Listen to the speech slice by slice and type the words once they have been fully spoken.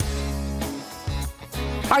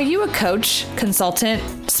Are you a coach,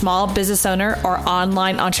 consultant, small business owner, or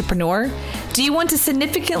online entrepreneur? Do you want to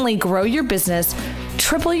significantly grow your business,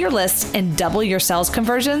 triple your list, and double your sales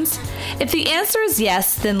conversions? If the answer is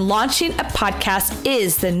yes, then launching a podcast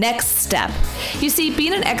is the next step. You see,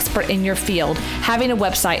 being an expert in your field, having a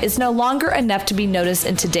website is no longer enough to be noticed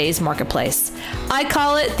in today's marketplace. I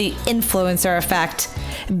call it the influencer effect.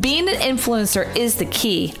 Being an influencer is the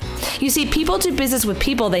key. You see, people do business with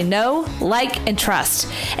people they know, like, and trust.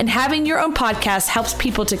 And having your own podcast helps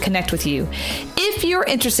people to connect with you. If you're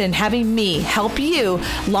interested in having me help you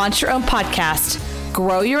launch your own podcast,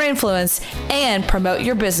 grow your influence, and promote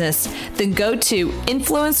your business, then go to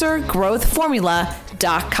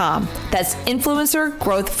influencergrowthformula.com. That's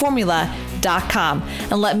influencergrowthformula.com.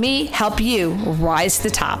 And let me help you rise to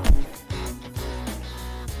the top.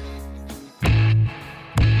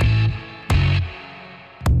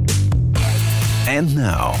 And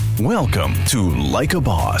now, welcome to Like a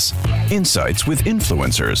Boss, insights with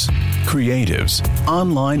influencers, creatives,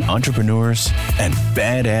 online entrepreneurs, and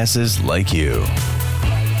badasses like you.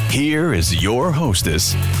 Here is your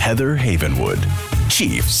hostess, Heather Havenwood,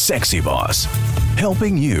 Chief Sexy Boss,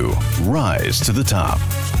 helping you rise to the top.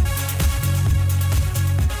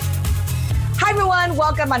 Hi, everyone.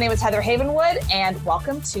 Welcome. My name is Heather Havenwood, and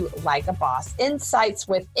welcome to Like a Boss, insights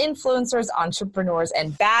with influencers, entrepreneurs,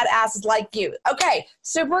 and badasses like you. Okay,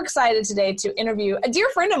 super excited today to interview a dear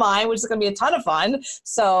friend of mine, which is going to be a ton of fun.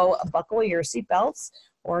 So buckle your seatbelts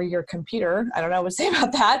or your computer. I don't know what to say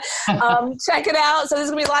about that. Check it out. So this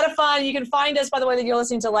is going to be a lot of fun. You can find us, by the way, that you're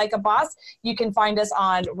listening to Like a Boss. You can find us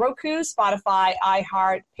on Roku, Spotify,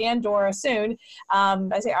 iHeart, Pandora soon.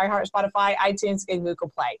 I say iHeart, Spotify, iTunes, and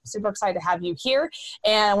Google Play. Super excited to have you here.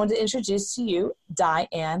 And I want to introduce to you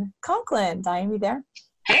Diane Conklin. Diane, you there?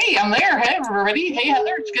 Hey, I'm there. Hey, everybody. Hey,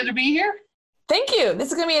 Heather. It's good to be here. Thank you.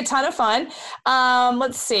 This is going to be a ton of fun.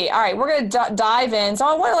 Let's see. All right, we're going to dive in. So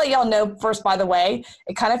I want to let y'all know first, by the way,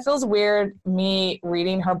 it kind of feels weird me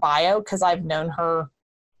reading her bio because I've known her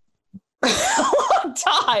a long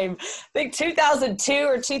time. I think 2002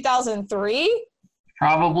 or 2003.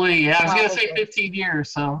 Probably, yeah. I was going to say 15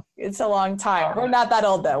 years, so. It's a long time. We're not that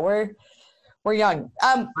old, though. We're young.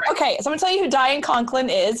 Okay, so I'm going to tell you who Diane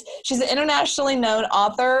Conklin is. She's an internationally known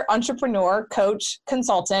author, entrepreneur, coach,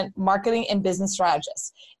 consultant, marketing and business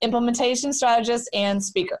strategist, implementation strategist, and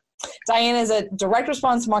speaker. Diane is a direct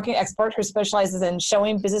response marketing expert who specializes in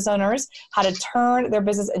showing business owners how to turn their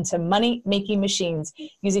business into money-making machines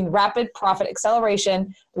using rapid profit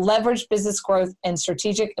acceleration, leverage business growth, and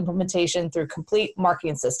strategic implementation through complete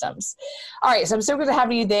marketing systems. All right, so I'm so good to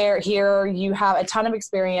have you here. You have a ton of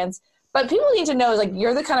experience. But people need to know, like,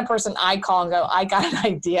 you're the kind of person I call and go, I got an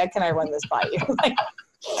idea. Can I run this by you?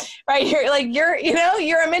 Right? You're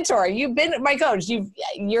a mentor. You've been my coach.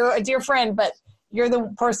 You're a dear friend, but you're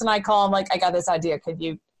the person I call. I'm like, I got this idea. Could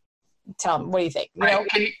you tell me, what do you think? You know?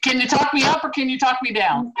 Can you talk me up or can you talk me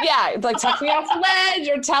down? Yeah. It's like, talk me off the ledge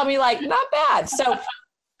or tell me, like, not bad. So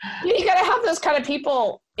you got to have those kind of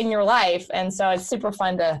people in your life. And so it's super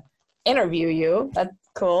fun to interview you. That's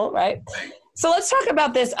cool. Right? So let's talk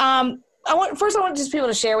about this. I want just people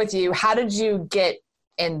to share with you, how did you get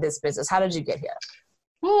in this business? How did you get here?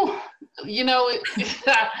 Ooh,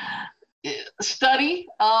 study.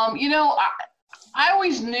 I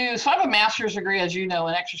always knew, so I have a master's degree, as you know,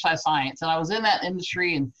 in exercise science, and I was in that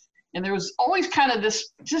industry, and there was always kind of this,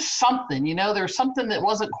 just something, there was something that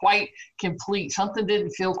wasn't quite complete, something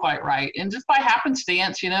didn't feel quite right. And just by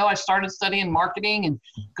happenstance, I started studying marketing and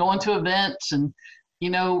going to events and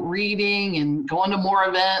reading and going to more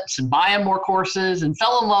events and buying more courses and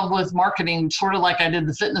fell in love with marketing, sort of like I did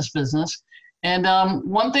the fitness business. And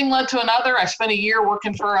one thing led to another. I spent a year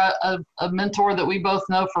working for a mentor that we both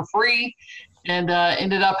know for free and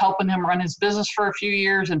ended up helping him run his business for a few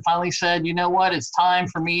years and finally said, you know what, it's time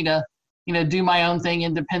for me to, do my own thing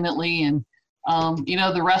independently. And,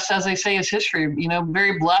 the rest, as they say, is history.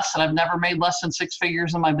 Very blessed that I've never made less than six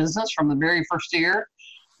figures in my business from the very first year.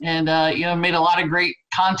 And, made a lot of great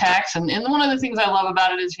contacts. And one of the things I love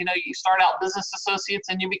about it is, you start out business associates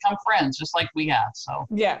and you become friends just like we have. So,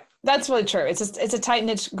 yeah, that's really true. It's a tight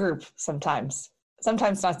knit group sometimes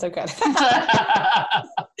not so good.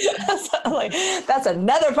 That's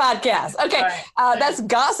another podcast. Okay. Right. That's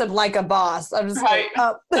gossip like a boss. I'm just right.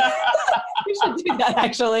 We should do that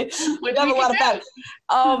actually. We have a lot of fun.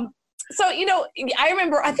 So, I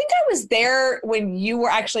remember, I think I was there when you were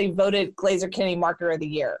actually voted Glazer Kennedy Marketer of the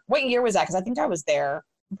Year. What year was that? Because I think I was there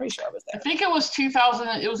I'm pretty sure I was I there. think it was 2000.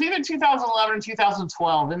 It was either 2011 or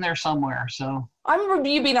 2012 in there somewhere. So I remember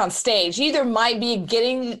you being on stage. You might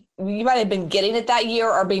have been getting it that year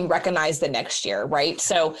or being recognized the next year, right?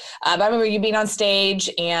 So I remember you being on stage,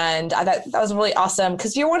 and I thought that was really awesome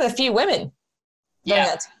because you're one of the few women.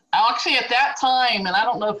 Yeah. Actually, at that time, and I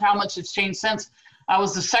don't know how much it's changed since, I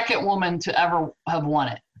was the second woman to ever have won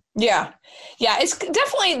it. Yeah. Yeah. It's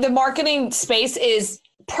definitely, the marketing space is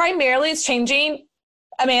primarily, it's changing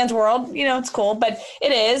a man's world. You know, it's cool, but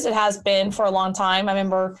it has been for a long time. I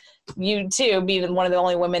remember you too being one of the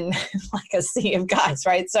only women, like a sea of guys.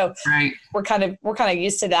 Right. So we're kind of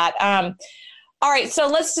used to that. All right. So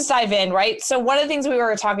let's just dive in. Right. So one of the things we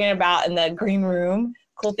were talking about in the green room,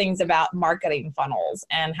 cool things about marketing funnels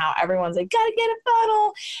and how everyone's like, gotta get a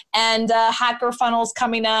funnel, and hacker funnels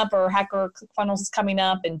coming up, or hacker funnels is coming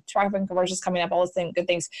up, and traffic conversions coming up, all those good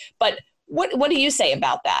things. But what do you say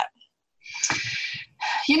about that?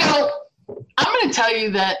 You know, I'm going to tell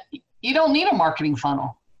you that you don't need a marketing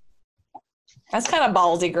funnel. That's kind of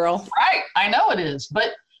ballsy, girl. Right. I know it is.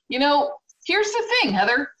 But, you know, here's the thing,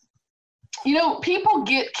 Heather. You know, people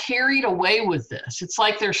get carried away with this. It's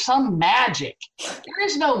like there's some magic. There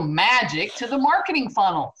is no magic to the marketing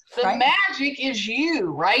funnel. The magic is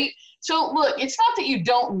you, right? So look, it's not that you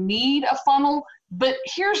don't need a funnel, but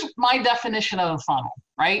here's my definition of a funnel,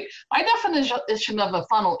 right? My definition of a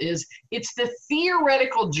funnel is it's the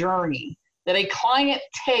theoretical journey that a client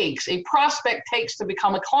takes, a prospect takes to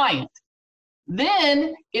become a client.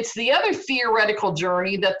 Then it's the other theoretical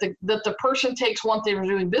journey that the person takes once they're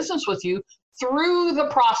doing business with you through the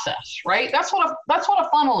process, right? That's what a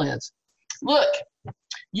funnel is. Look,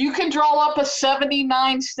 you can draw up a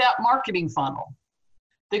 79-step marketing funnel.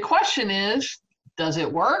 The question is, does it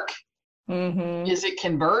work? Mm-hmm. Is it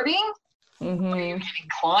converting? Mm-hmm. Are you getting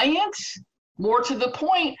clients? More to the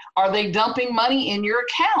point, are they dumping money in your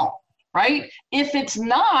account? Right? If it's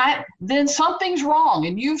not, then something's wrong,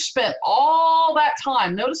 and you've spent all that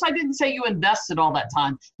time. Notice I didn't say you invested all that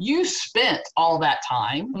time. You spent all that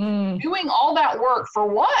time doing all that work for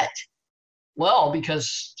what? Well,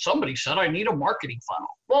 because somebody said I need a marketing funnel.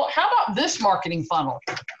 Well, how about this marketing funnel?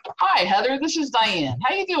 Hi, Heather, this is Diane.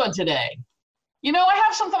 How you doing today? You know, I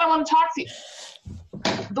have something I want to talk to you.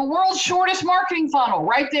 The world's shortest marketing funnel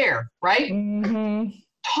right there, right? Mm-hmm.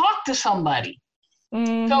 Talk to somebody.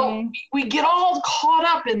 Mm-hmm. So we get all caught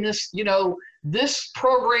up in this, you know, this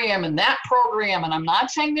program and that program. And I'm not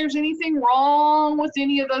saying there's anything wrong with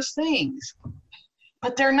any of those things,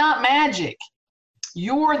 but they're not magic.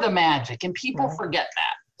 You're the magic, and people forget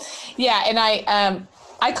that. Yeah. And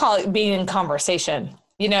I call it being in conversation,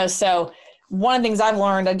 you know, so one of the things I've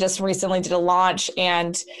learned, I just recently did a launch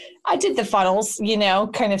and I did the funnels, you know,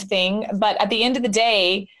 kind of thing. But at the end of the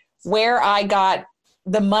day, where I got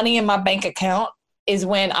the money in my bank account is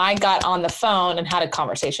when I got on the phone and had a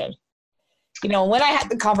conversation. You know, when I had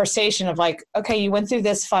the conversation of like, okay, you went through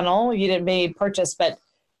this funnel, you didn't make a purchase, but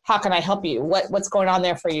how can I help you? What's going on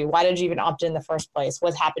there for you? Why did you even opt in the first place?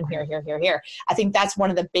 What happened here? I think that's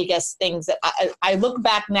one of the biggest things that I look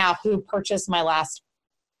back now, who purchased my last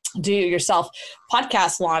do-it-yourself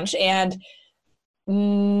podcast launch, and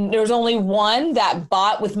there was only one that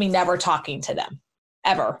bought with me never talking to them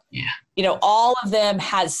ever. Yeah. You know, all of them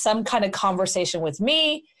had some kind of conversation with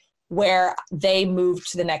me where they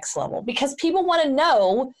moved to the next level, because people want to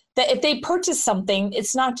know that if they purchase something,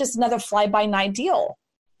 it's not just another fly-by-night deal.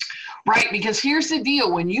 Right, because here's the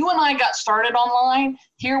deal. When you and I got started online,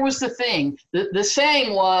 here was the thing. The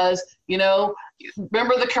saying was, you know,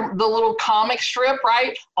 remember the little comic strip,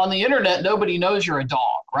 right? On the internet, nobody knows you're a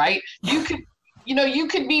dog, right? You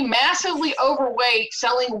could be massively overweight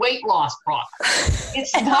selling weight loss products.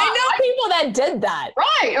 It's not. I know people that did that.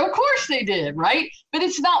 Right, of course they did, right? But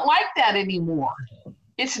it's not like that anymore.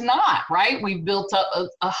 It's not, right? We've built up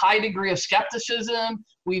a high degree of skepticism.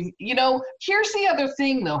 Here's the other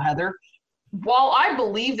thing though, Heather. While I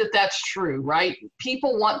believe that that's true, right?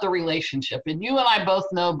 People want the relationship. And you and I both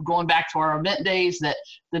know, going back to our event days, that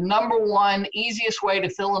the number one easiest way to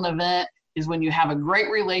fill an event is when you have a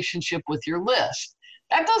great relationship with your list.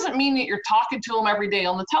 That doesn't mean that you're talking to them every day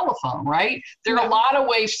on the telephone, right? There are a lot of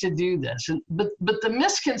ways to do this. But the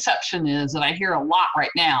misconception is, that I hear a lot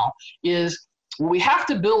right now, is we have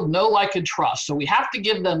to build know, like, and trust. So we have to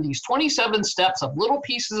give them these 27 steps of little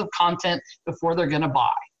pieces of content before they're going to buy.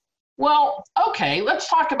 Well, okay, let's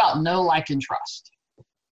talk about know, like, and trust.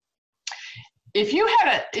 If you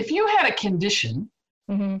had a condition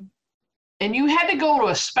and you had to go to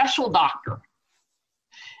a special doctor,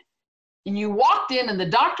 and you walked in and the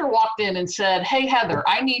doctor walked in and said, "Hey, Heather,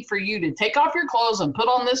 I need for you to take off your clothes and put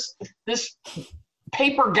on this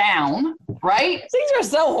paper gown, right? Things are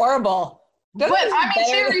so horrible. But I mean,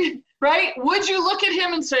 seriously, right? Would you look at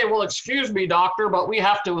him and say, well, excuse me, doctor, but we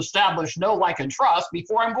have to establish know, like, and trust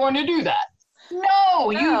before I'm going to do that?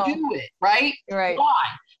 No, you do it, right? Right. Why?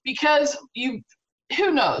 Because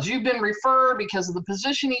who knows? You've been referred because of the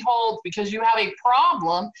position he holds, because you have a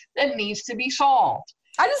problem that needs to be solved.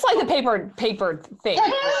 I just like the paper thing.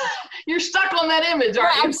 You're stuck on that image,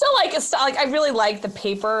 aren't you? I'm still like I really like the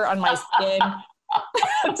paper on my skin.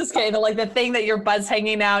 I'm just kidding. Like the thing that your butt's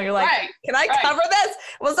hanging out. You're like, can I cover this?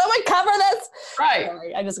 Will someone cover this? Right.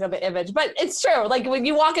 Sorry, I just got the image. But it's true. Like when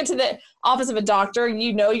you walk into the office of a doctor,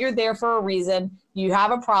 you know you're there for a reason. You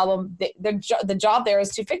have a problem. The job there is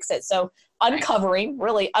to fix it. So uncovering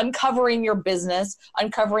your business,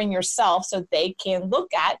 uncovering yourself so they can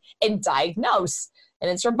look at and diagnose. And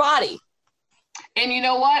it's your body. And you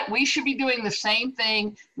know what? We should be doing the same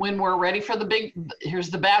thing when we're ready for here's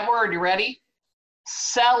the bad word. You ready?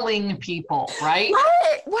 Selling people, right?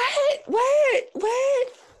 What?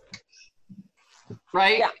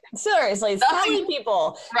 Right? Yeah, seriously, selling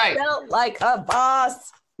people. Right. Felt like a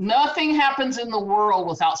boss. Nothing happens in the world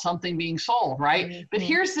without something being sold, right? Mm-hmm. But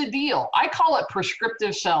here's the deal. I call it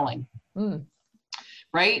prescriptive selling.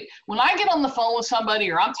 Right? When I get on the phone with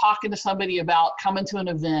somebody or I'm talking to somebody about coming to an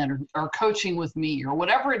event or coaching with me or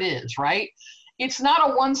whatever it is, right? It's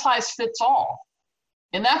not a one size fits all.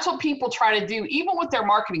 And that's what people try to do, even with their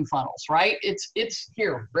marketing funnels, right? It's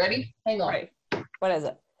here. Ready? Hang on. Right. What is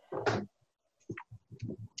it?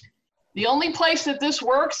 The only place that this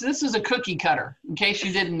works, this is a cookie cutter, in case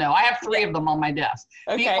you didn't know. I have 3 of them on my desk.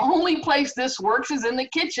 Okay. The only place this works is in the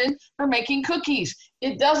kitchen for making cookies.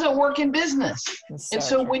 It doesn't work in business.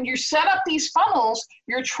 So when you set up these funnels,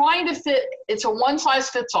 you're trying to fit, it's a one size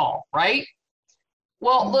fits all, right?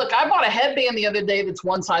 Well, look, I bought a headband the other day that's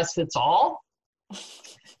one size fits all.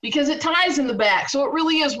 Because it ties in the back, so it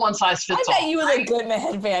really is one size fits all. I bet you would look good in a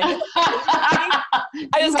headband.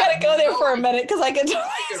 I just got to go there for a minute because I can totally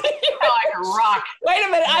see you. Like a rock. Wait a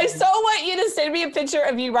minute. I so want you to send me a picture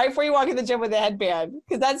of you right before you walk in the gym with a headband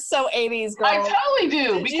because that's so 80s, girl. I totally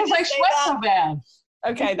do because I sweat so bad.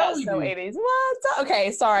 Okay, that's so 80s. What? Okay,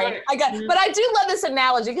 sorry. But I do love this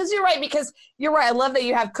analogy because you're right. Because you're right. I love that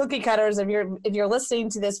you have cookie cutters. If you're listening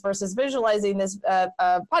to this versus visualizing this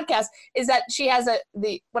podcast, is that she has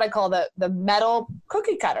what I call the metal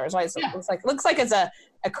cookie cutters. Right? So it looks like it's a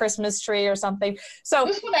Christmas tree or something. So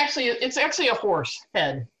this one it's actually a horse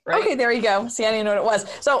head. Right? Okay, there you go. See, I didn't know what it was.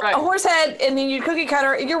 So a horse head and then you cookie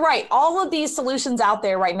cutter. You're right. All of these solutions out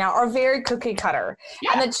there right now are very cookie cutter.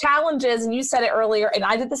 Yeah. And the challenge is, and you said it earlier, and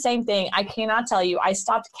I did the same thing. I cannot tell you. I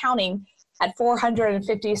stopped counting at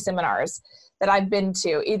 450 seminars that I've been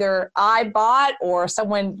to. Either I bought or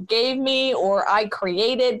someone gave me or I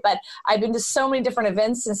created, but I've been to so many different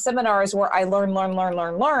events and seminars where I learn.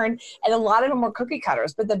 And a lot of them were cookie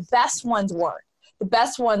cutters, but the best ones weren't. The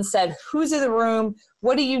best ones said, who's in the room?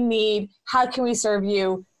 What do you need? How can we serve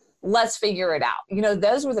you? Let's figure it out.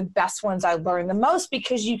 Those were the best ones I learned the most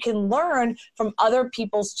because you can learn from other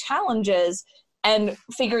people's challenges and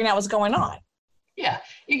figuring out what's going on. Yeah,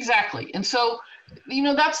 exactly. And so,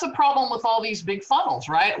 that's the problem with all these big funnels,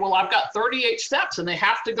 right? Well, I've got 38 steps and they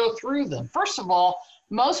have to go through them. First of all,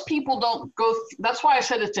 most people don't go. That's why I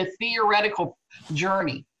said it's a theoretical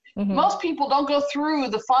journey. Mm-hmm. Most people don't go through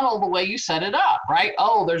the funnel the way you set it up, right?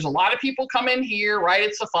 Oh, there's a lot of people come in here, right?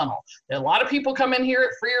 It's a funnel. A lot of people come in here at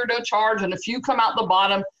free or no charge, and a few come out the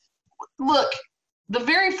bottom. Look, the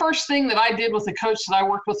very first thing that I did with a coach that I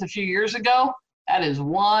worked with a few years ago, that is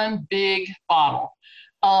one big bottle.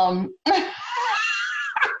 I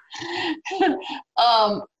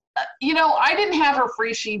didn't have her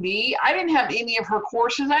free CD. I didn't have any of her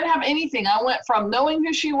courses. I didn't have anything. I went from knowing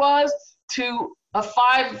who she was to a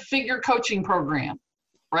 5-figure coaching program,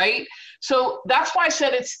 right? So that's why I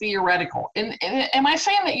said it's theoretical. And am I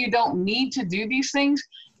saying that you don't need to do these things?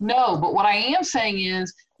 No, but what I am saying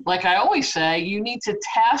is, like I always say, you need to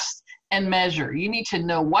test and measure. You need to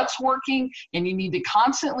know what's working, and you need to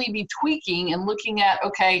constantly be tweaking and looking at,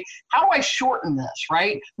 okay, how do I shorten this,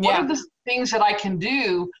 right? What are the things that I can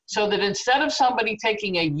do so that instead of somebody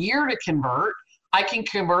taking a year to convert, I can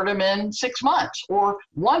convert them in 6 months or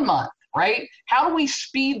 1 month? Right? How do we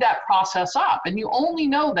speed that process up? And you only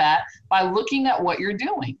know that by looking at what you're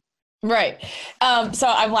doing. Right. So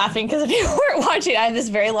I'm laughing because if you weren't watching, I have this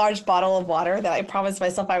very large bottle of water that I promised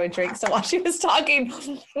myself I would drink. So while she was talking,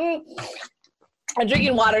 I'm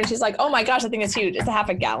drinking water and she's like, oh my gosh, I think it's huge. It's a half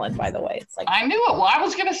a gallon, by the way. It's like, I knew it. Well, I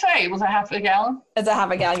was going to say it was a half a gallon. It's a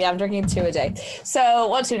half a gallon. Yeah, I'm drinking 2 a day. So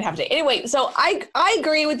 2.5 a day. Anyway, so I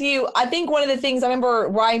agree with you. I think one of the things I remember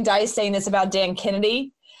Ryan Dice saying this about Dan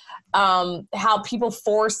Kennedy. how people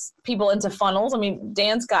force people into funnels. I mean,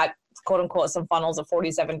 Dan's got quote unquote some funnels of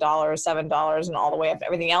 $47, $7, and all the way up to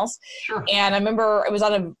everything else. Sure. And I remember it was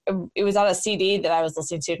on a CD that I was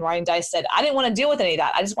listening to, and Ryan Dice said, I didn't want to deal with any of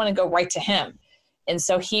that. I just want to go right to him. And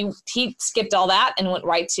so he skipped all that and went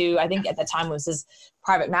right to, I think at the time was his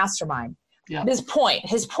private mastermind. Yeah. His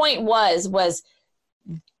point was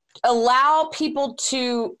allow people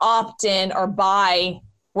to opt in or buy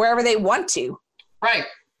wherever they want to. Right.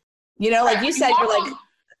 You know, like you said, you're like,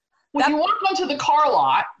 when you walk onto the car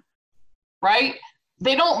lot, right?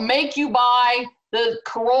 They don't make you buy the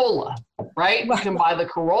Corolla, right? You can buy the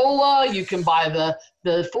Corolla, you can buy the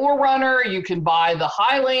 4Runner, you can buy the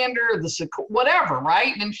Highlander, whatever,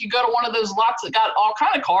 right? And if you go to one of those lots that got all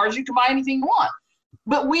kind of cars, you can buy anything you want.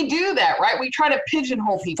 But we do that, right? We try to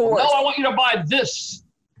pigeonhole people. No, I want you to buy this.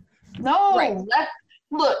 No, right.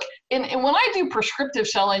 Look, and when I do prescriptive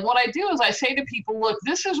selling, what I do is I say to people, look,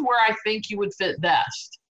 this is where I think you would fit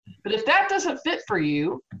best. But if that doesn't fit for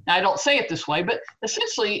you, I don't say it this way, but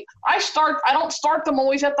essentially I don't start them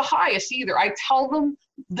always at the highest either. I tell them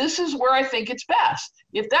this is where I think it's best.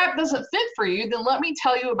 If that doesn't fit for you, then let me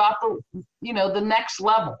tell you about the next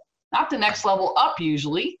level, not the next level up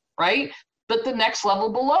usually, right? But the next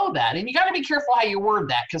level below that. And you got to be careful how you word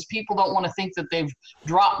that because people don't want to think that they've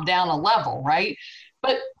dropped down a level, right?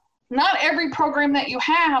 But not every program that you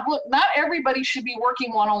have, look, not everybody should be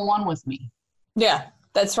working one-on-one with me. Yeah.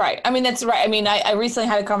 That's right. I mean, that's right. I mean, I recently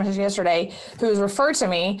had a conversation yesterday who was referred to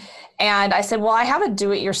me, and I said, well, I have a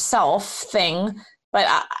do-it-yourself thing,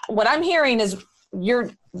 but what I'm hearing is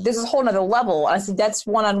this is a whole nother level. I said, that's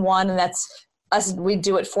one-on-one, and that's us. We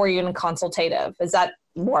do it for you in a consultative. Is that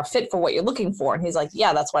more fit for what you're looking for? And he's like,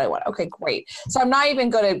 yeah, that's what I want. Okay, great. So I'm not even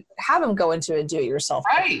going to have him go into a do-it-yourself.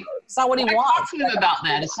 Right. It's not what he wants. I talked to him about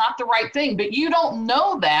that. It's not the right thing, but you don't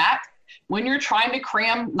know that when you're trying to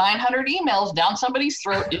cram 900 emails down somebody's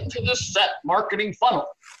throat into this set marketing funnel.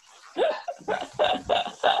 But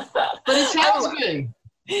it sounds good.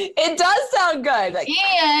 It does sound good.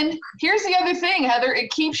 And here's the other thing, Heather. It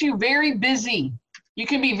keeps you very busy. You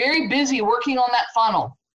can be very busy working on that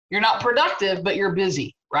funnel. You're not productive, but you're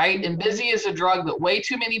busy, right? And busy is a drug that way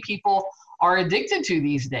too many people are addicted to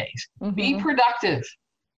these days. Mm-hmm. Be productive.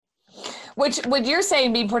 Which what you're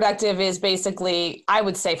saying, be productive, is basically, I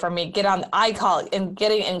would say for me, I call it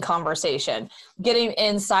getting in conversation, getting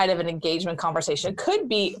inside of an engagement conversation. It could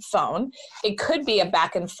be phone. It could be a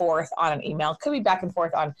back and forth on an email. It could be back and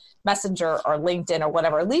forth on Messenger or LinkedIn or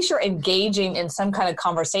whatever. At least you're engaging in some kind of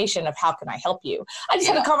conversation of how can I help you? I just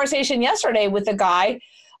had a conversation yesterday with a guy.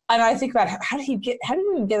 And I think about how did he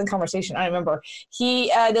even get in the conversation? I remember he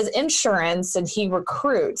does insurance and he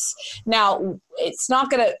recruits. Now, it's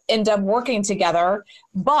not going to end up working together,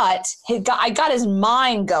 but I got his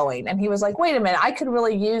mind going. And he was like, wait a minute, I could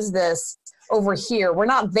really use this over here. We're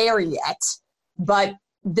not there yet, but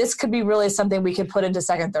this could be really something we could put into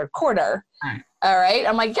second, third quarter. All right.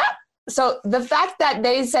 I'm like, yeah. So the fact that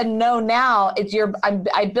they said no now,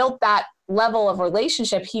 I built that level of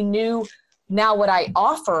relationship. He knew now what I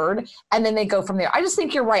offered, and then they go from there. I just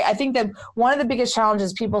think you're right. I think that one of the biggest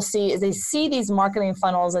challenges people see is they see these marketing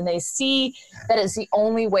funnels and they see that it's the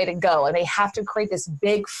only way to go, and they have to create this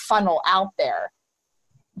big funnel out there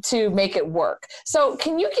to make it work. So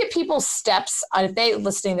can you give people steps on, if they're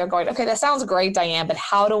listening, they're going, okay, that sounds great, Diane, but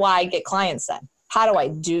how do I get clients then? How do I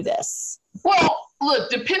do this? Well, look,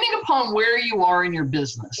 depending upon where you are in your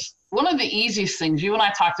business, one of the easiest things, you and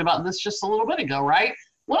I talked about this just a little bit ago, right?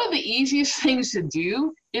 One of the easiest things to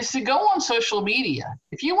do is to go on social media.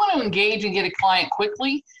 If you want to engage and get a client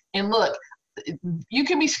quickly, and look, you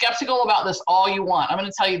can be skeptical about this all you want. I'm going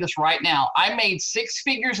to tell you this right now. I made 6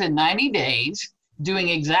 figures in 90 days doing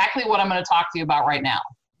exactly what I'm going to talk to you about right now.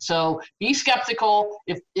 So be skeptical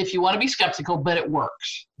if you want to be skeptical, but it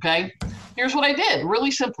works. Okay. Here's what I did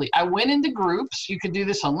really simply. I went into groups. You could do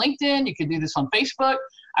this on LinkedIn. You could do this on Facebook.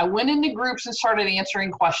 I went into groups and started answering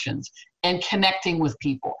questions and connecting with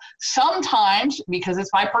people. Sometimes, because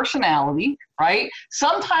it's my personality, right?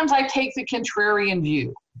 Sometimes I take the contrarian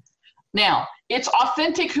view. Now, it's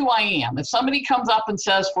authentic who I am. If somebody comes up and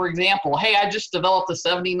says, for example, hey, I just developed a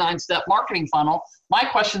 79-step marketing funnel, my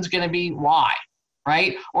question is going to be why,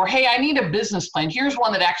 right? Or, hey, I need a business plan. Here's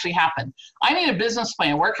one that actually happened. I need a business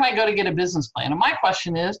plan. Where can I go to get a business plan? And my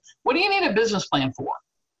question is, what do you need a business plan for,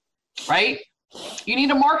 right? You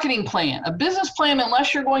need a marketing plan. A business plan,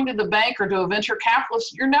 unless you're going to the bank or to a venture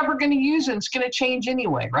capitalist, you're never going to use it. It's going to change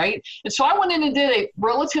anyway, right? And so I went in and did a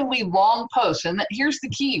relatively long post. And here's the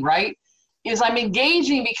key, right? Is I'm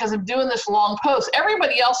engaging because I'm doing this long post.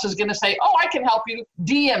 Everybody else is going to say, oh, I can help you.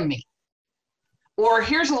 DM me. or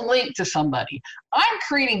here's a link to somebody. I'm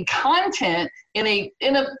creating content in a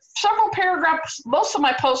several paragraphs. Most of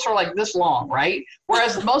my posts are like this long, right?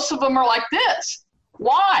 Whereas most of them are like this.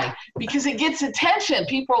 Why? Because it gets attention.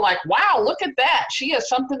 People are like, wow, look at that. She has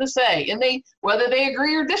something to say. And whether they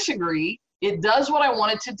agree or disagree, it does what I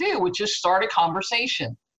want it to do, which is start a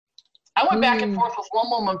conversation. I went back and forth with one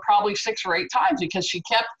woman probably 6 or 8 times because she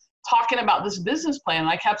kept talking about this business plan. And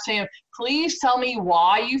I kept saying, please tell me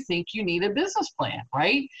why you think you need a business plan,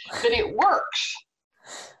 right? But it works.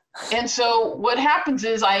 And so what happens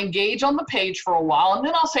is I engage on the page for a while, and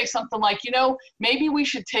then I'll say something like, maybe we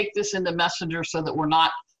should take this into Messenger so that we're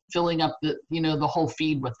not filling up the whole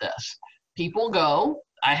feed with this. People go,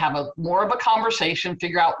 I have more of a conversation,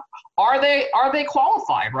 figure out, are they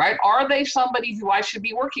qualified, right? Are they somebody who I should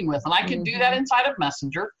be working with? And I can do that inside of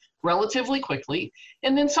Messenger relatively quickly.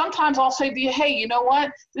 And then sometimes I'll say to you, hey, you know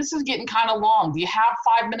what? This is getting kind of long. Do you have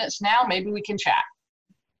 5 minutes now? Maybe we can chat.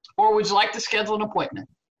 Or would you like to schedule an appointment?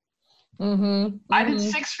 I did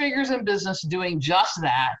 6 figures in business doing just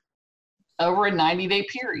that over a 90-day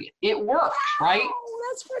period. It worked, right?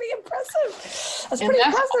 That's pretty impressive. That's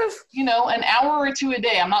impressive. An hour or 2 a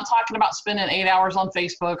day. I'm not talking about spending 8 hours on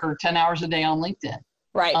Facebook or 10 hours a day on LinkedIn.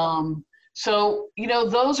 Right. So,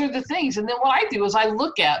 those are the things. And then what I do is I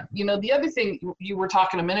look at, the other thing you were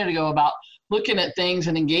talking a minute ago about looking at things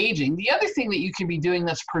and engaging. The other thing that you can be doing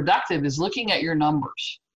that's productive is looking at your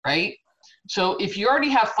numbers, right? So if you already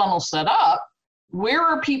have funnels set up, where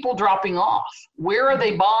are people dropping off? Where are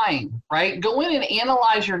they buying, right? Go in and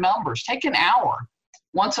analyze your numbers. Take an hour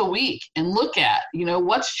once a week and look at,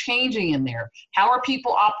 what's changing in there. How are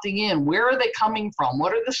people opting in? Where are they coming from?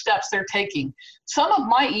 What are the steps they're taking? Some of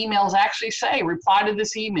my emails actually say, reply to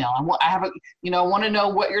this email. I want to know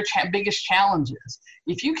what your biggest challenge is.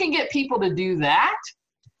 If you can get people to do that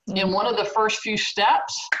in one of the first few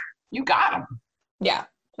steps, you got them. Yeah.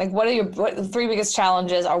 Like what the 3 biggest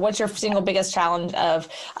challenges, or what's your single biggest challenge of?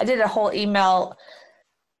 I did a whole email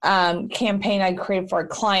campaign I created for a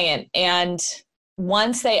client, and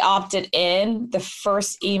once they opted in, the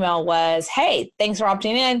first email was, hey, thanks for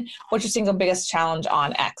opting in. What's your single biggest challenge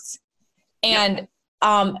on X? And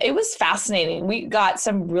it was fascinating. We got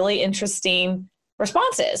some really interesting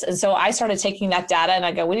responses. And so I started taking that data and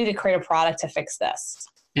I go, we need to create a product to fix this.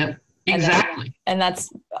 Yep, exactly. And that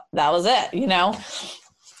was it,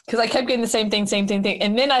 because I kept getting the same thing.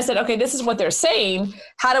 And then I said, okay, this is what they're saying.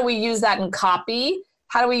 How do we use that in copy?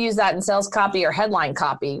 How do we use that in sales copy or headline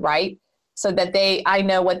copy, right? So that I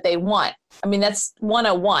know what they want. I mean, that's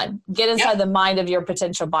 101. Get inside the mind of your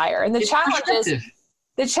potential buyer. And the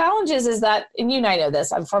challenge is that, and I know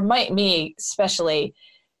this, for me especially,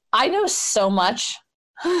 I know so much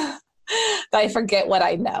that I forget what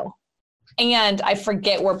I know. And I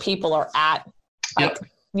forget where people are at. Like,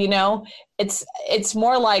 it's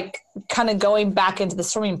more like kind of going back into the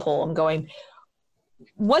swimming pool and going,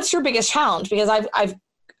 what's your biggest challenge? Because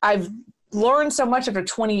I've learned so much after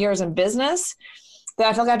 20 years in business that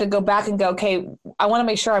I feel like I have to go back and go, okay, I want to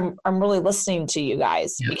make sure I'm really listening to you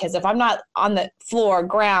guys. Because if I'm not on the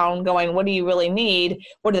ground going, what do you really need?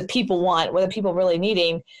 What do the people want? What are the people really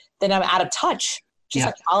needing? Then I'm out of touch. Just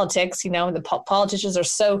like politics, the politicians are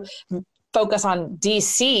so focused on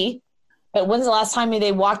DC, but when's the last time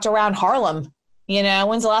they walked around Harlem?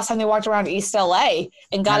 When's the last time they walked around East LA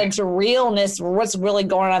and got into realness, what's really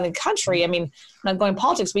going on in the country? I mean, I'm not going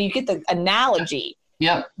politics, but you get the analogy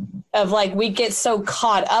of like, we get so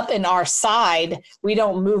caught up in our side, we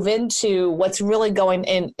don't move into what's really going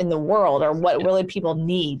in the world or what really people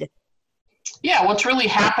need. Yeah, what's really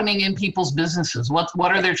happening in people's businesses? What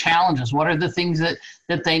are their challenges? What are the things that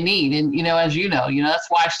they need? And, as that's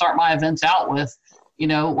why I start my events out with,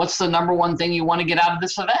 what's the number one thing you want to get out of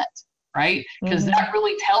this event? Right? Because that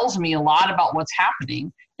really tells me a lot about what's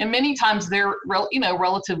happening. And many times they're,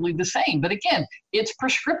 relatively the same. But again, it's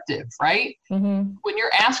prescriptive, right? When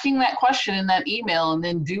you're asking that question in that email and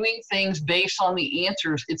then doing things based on the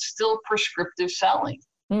answers, it's still prescriptive selling.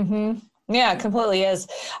 Yeah, it completely is.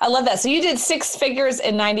 I love that. So you did 6 figures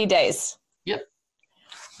in 90 days. Yep.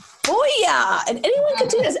 Oh, yeah. And anyone can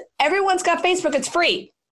do this. Everyone's got Facebook. It's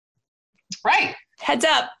free. Right. Heads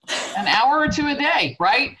up. An hour or 2 a day,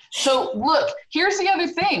 right? So look, here's the other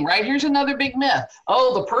thing, right? Here's another big myth.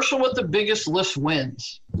 Oh, the person with the biggest list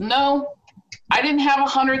wins. No, I didn't have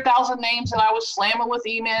 100,000 names that I was slamming with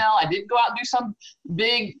email. I didn't go out and do some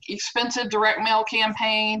big, expensive direct mail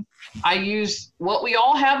campaign. I used what we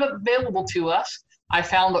all have available to us. I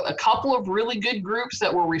found a couple of really good groups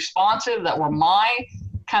that were responsive, that were my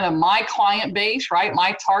client base, right?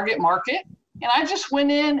 My target market. And I just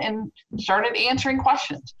went in and started answering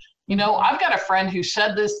questions. You know, I've got a friend who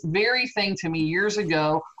said this very thing to me years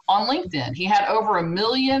ago on LinkedIn. He had over 1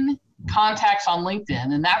 million contacts on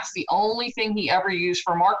LinkedIn, and that's the only thing he ever used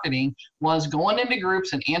for marketing, was going into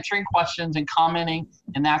groups and answering questions and commenting,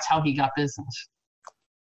 and that's how he got business.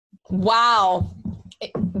 Wow.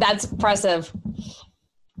 That's impressive.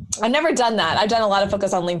 I've never done that. I've done a lot of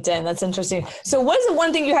focus on LinkedIn. That's interesting. So what is the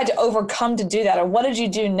one thing you had to overcome to do that? Or what did you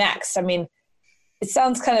do next? I mean, it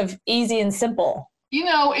sounds kind of easy and simple. You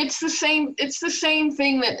know, it's the same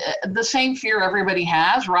thing that the same fear everybody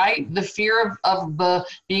has, right? The fear of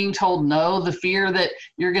being told no, the fear that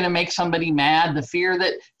you're going to make somebody mad, the fear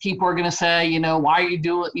that people are going to say, you know, why are you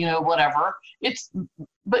doing, you know, whatever.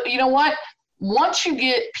 But you know what? Once you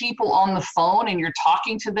get people on the phone and you're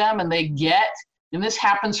talking to them and they get, and this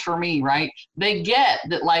happens for me, right? They get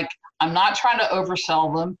that, like, I'm not trying to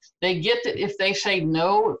oversell them. They get that if they say,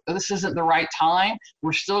 no, this isn't the right time,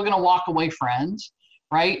 we're still going to walk away friends,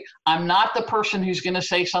 right? I'm not the person who's going to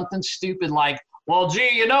say something stupid like, well, gee,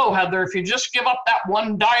 you know, Heather, if you just give up that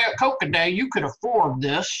one Diet Coke a day, you could afford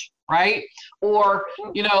this, right? Or,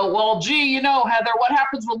 you know, well, gee, you know, Heather, what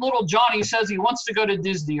happens when little Johnny says he wants to go to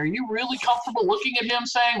Disney? Are you really comfortable looking at him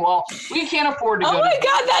saying, well, we can't afford to go Oh my to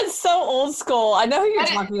God, that's so old school. I know who you're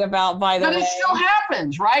talking about, by the way. But it still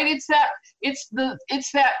happens, right? It's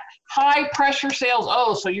that high pressure sales.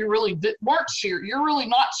 Oh, so you really weren't serious. You're really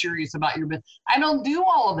not serious about your business. I don't do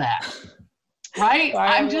all of that, right?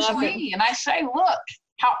 I'm just me. And I say, look,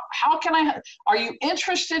 how can are you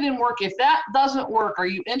interested in work? If that doesn't work, are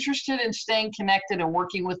you interested in staying connected and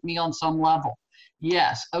working with me on some level?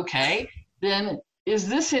 Yes. Okay. Then is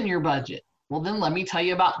this in your budget? Well, then let me tell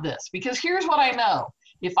you about this, because here's what I know.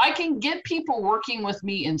 If I can get people working with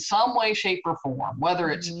me in some way, shape, or form,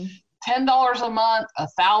 whether it's $10 a month,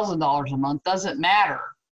 $1,000 a month, doesn't matter.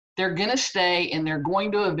 They're going to stay, and they're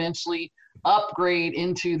going to eventually upgrade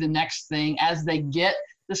into the next thing as they get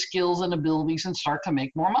the skills and abilities and start to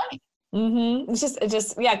make more money. Mm-hmm. It's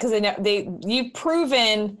just, yeah. Cause you've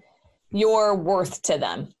proven your worth to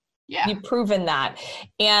them. Yeah. You've proven that.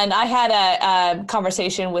 And I had a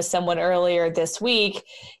conversation with someone earlier this week,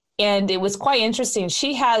 and it was quite interesting.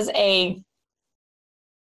 She's got a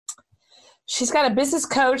business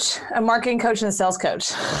coach, a marketing coach, and a sales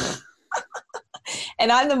coach.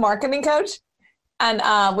 And I'm the marketing coach.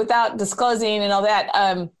 And without disclosing and all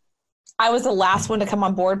that, I was the last one to come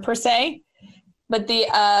on board per se, but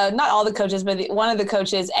not all the coaches, but one of the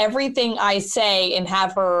coaches, everything I say and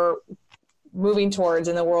have her moving towards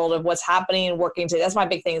in the world of what's happening and working today. That's my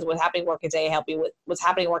big thing, is what's happening, working today, helping with what's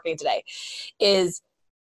happening, working today is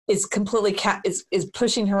completely is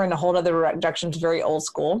pushing her in a whole other direction. It's very old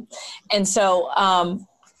school. And so,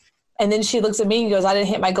 and then she looks at me and goes, I didn't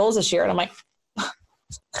hit my goals this year. And I'm like,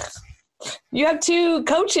 you have two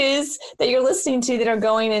coaches that you're listening to that are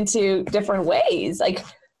going into different ways. Like,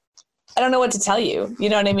 I don't know what to tell you. You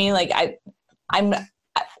know what I mean? Like I'm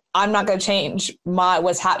not going to change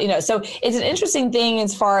what's happening. You know, so it's an interesting thing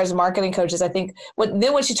as far as marketing coaches. I think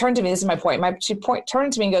when she turned to me, this is my point. She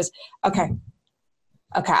turned to me and goes, okay,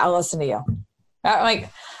 I'll listen to you. I'm like,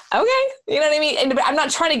 okay, you know what I mean? And I'm not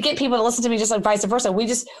trying to get people to listen to me, just like vice versa.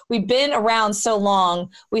 We've been around so long.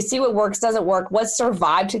 We see what works, doesn't work, what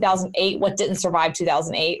survived 2008, what didn't survive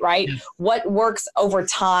 2008, right? Yeah. What works over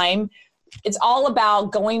time. It's all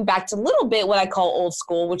about going back to a little bit what I call old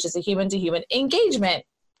school, which is a human to human engagement.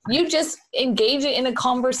 You just engage it in a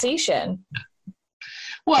conversation.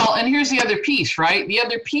 Well, and here's the other piece, right? The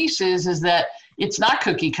other piece is that it's not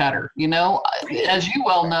cookie cutter. You know, as you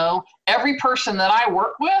well know, every person that I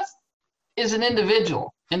work with is an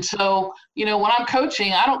individual. And so, you know, when I'm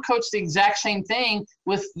coaching, I don't coach the exact same thing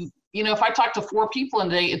with, you know, if I talk to 4 people in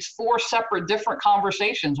a day, it's 4 separate different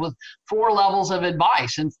conversations with 4 levels of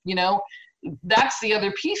advice. And, you know, that's the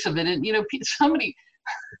other piece of it. And, you know,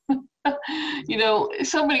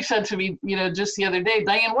 somebody said to me, you know, just the other day,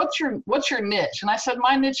 Diane, what's your niche? And I said,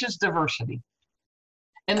 my niche is diversity.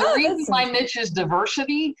 And the reason my niche is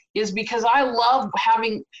diversity is because I love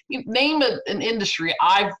name an industry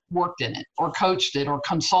I've worked in it or coached it or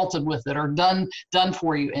consulted with it or done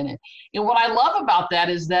for you in it. And what I love about that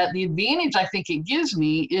is that the advantage I think it gives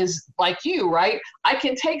me is like you, right? I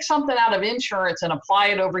can take something out of insurance and apply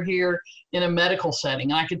it over here in a medical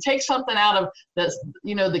setting. And I can take something out of the,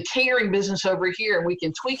 you know, the catering business over here, and we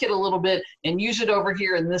can tweak it a little bit and use it over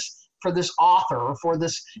here in this, for this author or for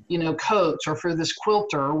this, you know, coach or for this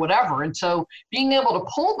quilter or whatever. And so being able to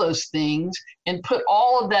pull those things and put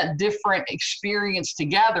all of that different experience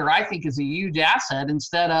together, I think is a huge asset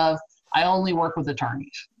instead of I only work with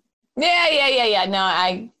attorneys. Yeah.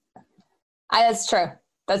 No, that's true.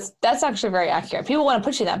 That's actually very accurate. People want to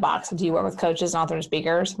put you in that box. Do you work with coaches and authors and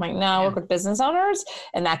speakers? I'm like, no, I work with business owners,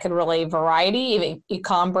 and that could really variety, even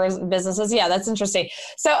e-commerce businesses. Yeah, that's interesting.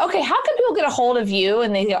 So, okay, how can people get a hold of you?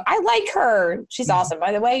 And they go, I like her. She's awesome.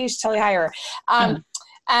 By the way, you should totally hire her.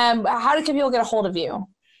 How can people get a hold of you?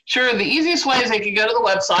 Sure. The easiest way is they can go to the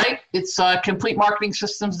website. It's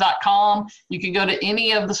completemarketingsystems.com. You can go to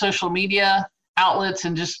any of the social media outlets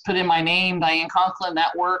and just put in my name, Diane Conklin.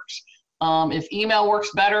 That works. If email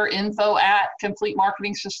works better,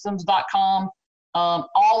 info@completemarketingsystems.com.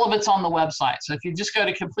 All of it's on the website. So if you just go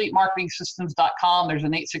to completemarketingsystems.com, there's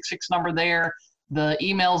an 866 number there. The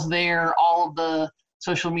email's there. All of the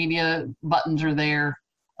social media buttons are there.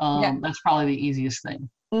 That's probably the easiest thing.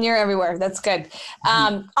 You're everywhere. That's good.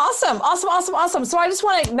 Awesome. So I just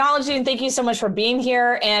want to acknowledge you and thank you so much for being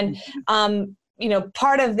here. And,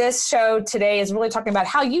 part of this show today is really talking about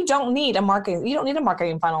how you don't need a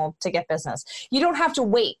marketing funnel to get business. You don't have to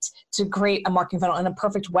wait to create a marketing funnel and a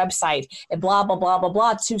perfect website and blah, blah, blah, blah,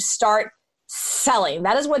 blah to start selling.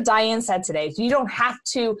 That is what Diane said today. So you don't have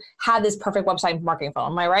to have this perfect website and marketing funnel.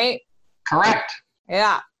 Am I right? Correct.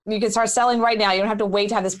 Yeah. You can start selling right now. You don't have to wait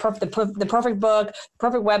to have this the perfect book,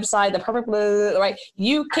 perfect website, the perfect right.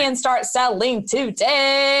 You can start selling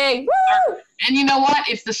today. Woo! And you know what?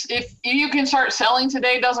 If you can start selling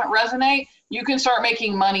today doesn't resonate, you can start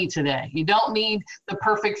making money today. You don't need the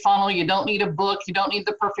perfect funnel. You don't need a book. You don't need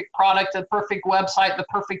the perfect product, the perfect website, the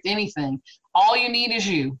perfect anything. All you need is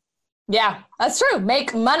you. Yeah, that's true.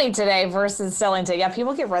 Make money today versus selling today. Yeah,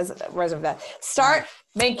 people get resident with that. Start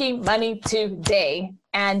making money today.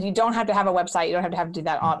 And you don't have to have a website. You don't have to do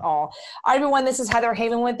that at all. All right, everyone, this is Heather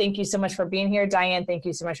Havenwood. Thank you so much for being here. Diane, thank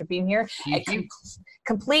you so much for being here. At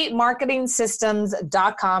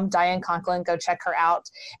CompleteMarketingSystems.com, Diane Conklin, go check her out.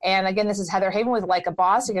 And again, this is Heather Havenwood, Like a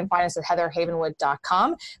Boss. You can find us at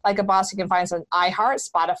HeatherHavenwood.com. Like a Boss, you can find us on iHeart,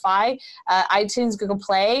 Spotify, iTunes, Google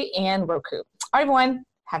Play, and Roku. All right, everyone,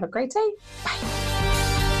 have a great day. Bye.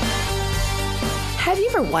 Have you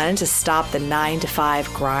ever wanted to stop the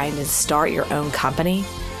 9-to-5 grind and start your own company?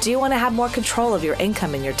 Do you want to have more control of your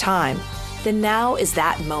income and your time? Then now is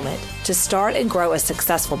that moment to start and grow a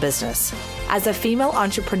successful business. As a female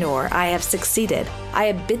entrepreneur, I have succeeded. I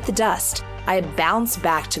have bit the dust. I have bounced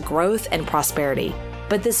back to growth and prosperity.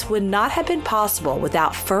 But this would not have been possible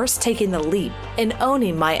without first taking the leap and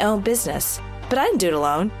owning my own business. But I didn't do it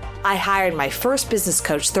alone. I hired my first business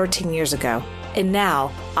coach 13 years ago. And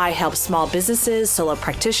now I help small businesses, solo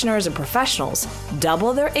practitioners, and professionals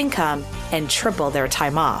double their income and triple their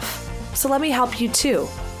time off. So let me help you too.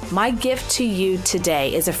 My gift to you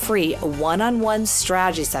today is a free one-on-one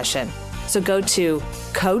strategy session. So go to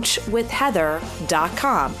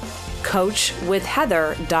coachwithheather.com,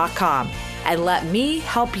 coachwithheather.com, and let me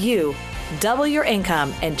help you double your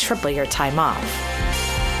income and triple your time off.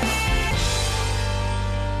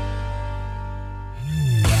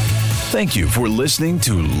 Thank you for listening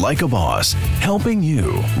to Like a Boss, helping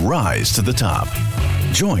you rise to the top.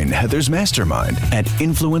 Join Heather's mastermind at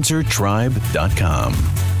influencertribe.com,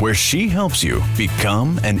 where she helps you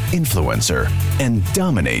become an influencer and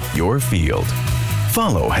dominate your field.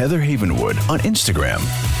 Follow Heather Havenwood on Instagram.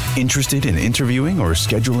 Interested in interviewing or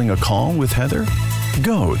scheduling a call with Heather?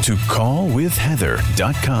 Go to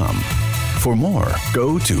callwithheather.com. For more,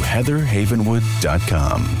 go to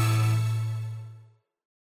heatherhavenwood.com.